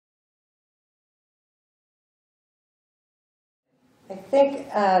I think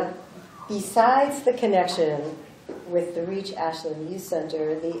besides the connection with the Reach Ashland Youth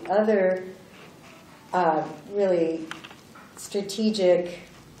Center, the other really strategic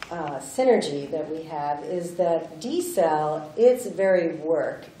synergy that we have is that DSAL, its very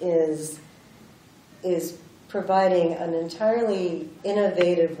work is providing an entirely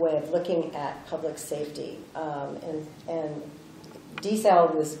innovative way of looking at public safety. And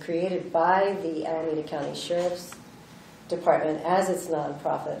DSAL was created by the Alameda County Sheriff's Department as its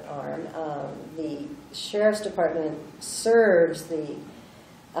nonprofit arm. The Sheriff's Department serves the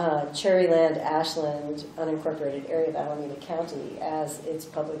Cherryland, Ashland unincorporated area of Alameda County as its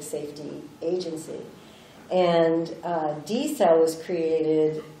public safety agency. And DSAL was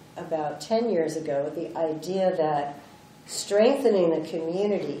created about 10 years ago with the idea that strengthening the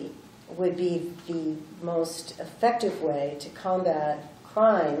community would be the most effective way to combat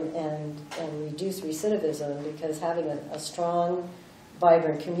crime and reduce recidivism, because having a strong,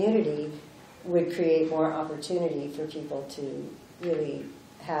 vibrant community would create more opportunity for people to really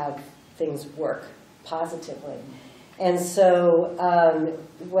have things work positively. And so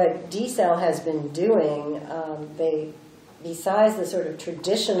what DSAL has been doing, besides the sort of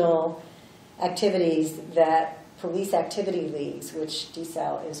traditional activities that police activity leagues, which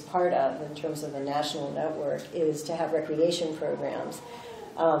DSAL is part of in terms of a national network, is to have recreation programs.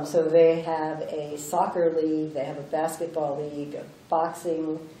 So they have a soccer league, they have a basketball league, a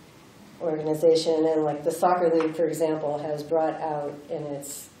boxing organization, and like the soccer league, for example, has brought out in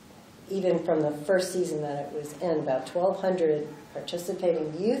its, even from the first season that it was in, about 1,200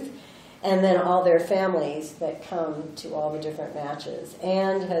 participating youth, and then all their families that come to all the different matches,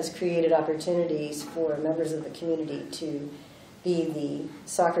 and has created opportunities for members of the community to be the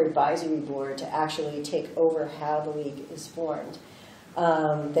soccer advisory board to actually take over how the league is formed.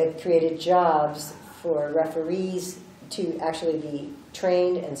 They've created jobs for referees to actually be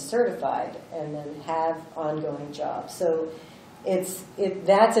trained and certified and then have ongoing jobs. So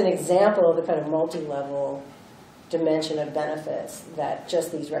that's an example of the kind of multi-level dimension of benefits that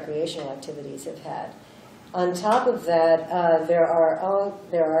just these recreational activities have had. On top of that, there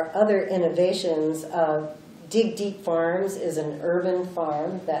are other innovations. Dig Deep Farms is an urban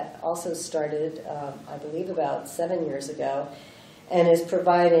farm that also started, I believe, about 7 years ago, and is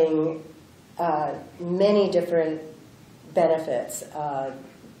providing many different benefits.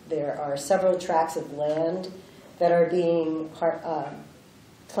 There are several tracts of land that are being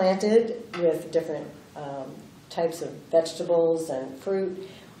planted with different types of vegetables and fruit,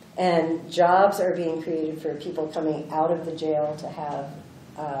 and jobs are being created for people coming out of the jail to have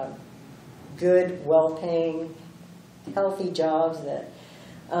good, well-paying, healthy jobs. That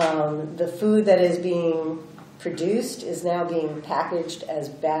the food that is being produced is now being packaged as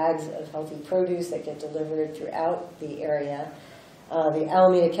bags of healthy produce that get delivered throughout the area. The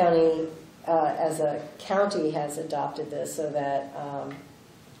Alameda County, as a county, has adopted this so that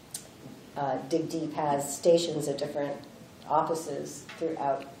Dig Deep has stations at different offices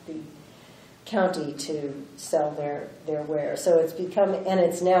throughout the county to sell their wares. So it's become, and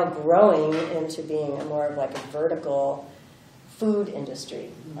it's now growing into being a more of like a vertical food industry,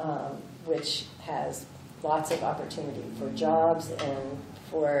 which has lots of opportunity for jobs and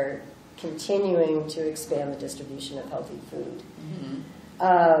for continuing to expand the distribution of healthy food.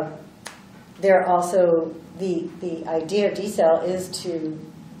 Mm-hmm. There also, the idea of DSAL is to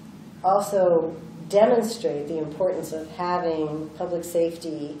also demonstrate the importance of having public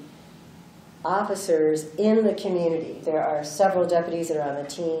safety officers in the community. There are several deputies that are on the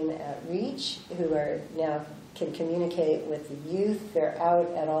team at REACH who are now can communicate with the youth. They're out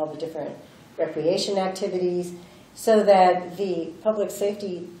at all the different recreation activities, so that the public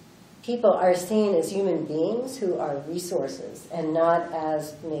safety people are seen as human beings who are resources and not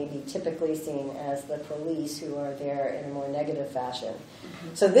as maybe typically seen as the police who are there in a more negative fashion.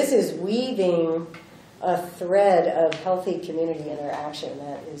 Mm-hmm. So this is weaving a thread of healthy community interaction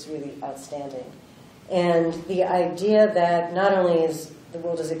that is really outstanding. And the idea that not only is the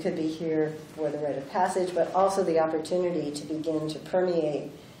world as it could be here for the rite of passage, but also the opportunity to begin to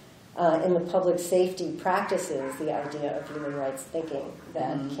permeate in the public safety practices the idea of human rights thinking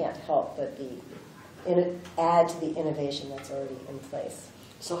that can't help but add to the innovation that's already in place.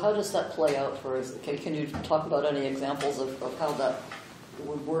 So how does that play out for us? Can you talk about any examples of how that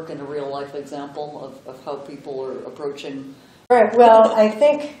would work in a real-life example of how people are approaching? Right. Well, I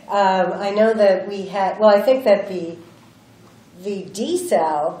think I know that we had. Well, I think that the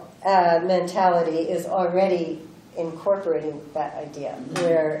DSAL mentality is already incorporating that idea. Mm-hmm.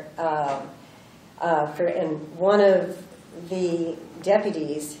 Where, and one of the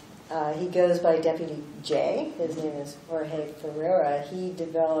deputies He goes by Deputy J. His name is Jorge Ferreira. He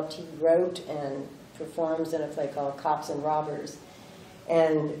wrote and performs in a play called Cops and Robbers.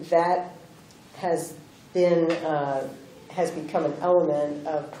 And that has become an element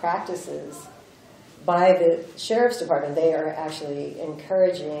of practices by the Sheriff's Department. They are actually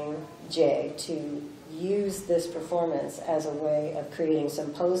encouraging Jay to use this performance as a way of creating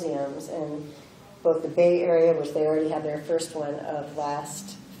symposiums in both the Bay Area, which they already had their first one of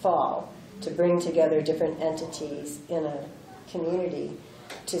last fall, to bring together different entities in a community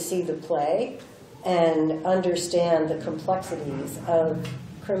to see the play and understand the complexities of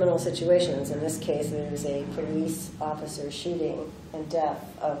criminal situations. In this case, there's a police officer shooting and death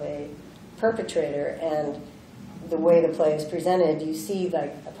of a perpetrator, and the way the play is presented, you see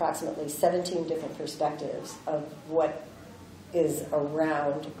like approximately 17 different perspectives of what is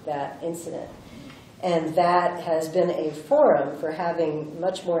around that incident. And that has been a forum for having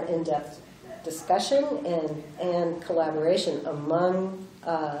much more in-depth discussion and collaboration among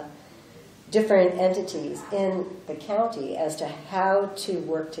different entities in the county as to how to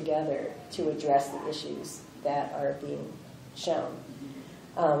work together to address the issues that are being shown.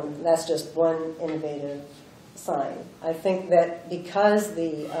 That's just one innovative sign. I think that because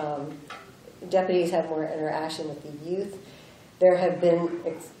the deputies have more interaction with the youth, there have been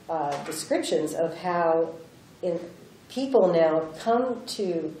descriptions of how people now come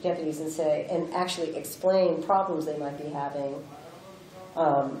to deputies and say, and actually explain problems they might be having,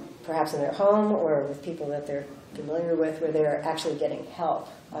 perhaps in their home or with people that they're familiar with, where they're actually getting help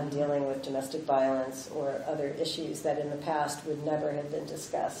on dealing with domestic violence or other issues that in the past would never have been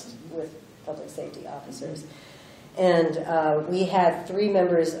discussed with public safety officers. And we had 3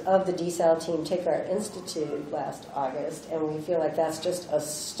 members of the DSAL team take our institute last August, and we feel like that's just a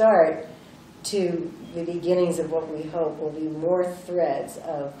start to the beginnings of what we hope will be more threads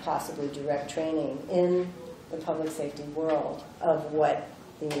of possibly direct training in the public safety world of what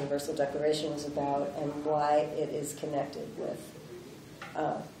the Universal Declaration is about and why it is connected with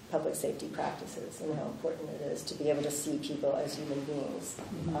public safety practices and how important it is to be able to see people as human beings,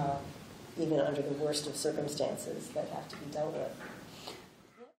 even under the worst of circumstances that have to be dealt with.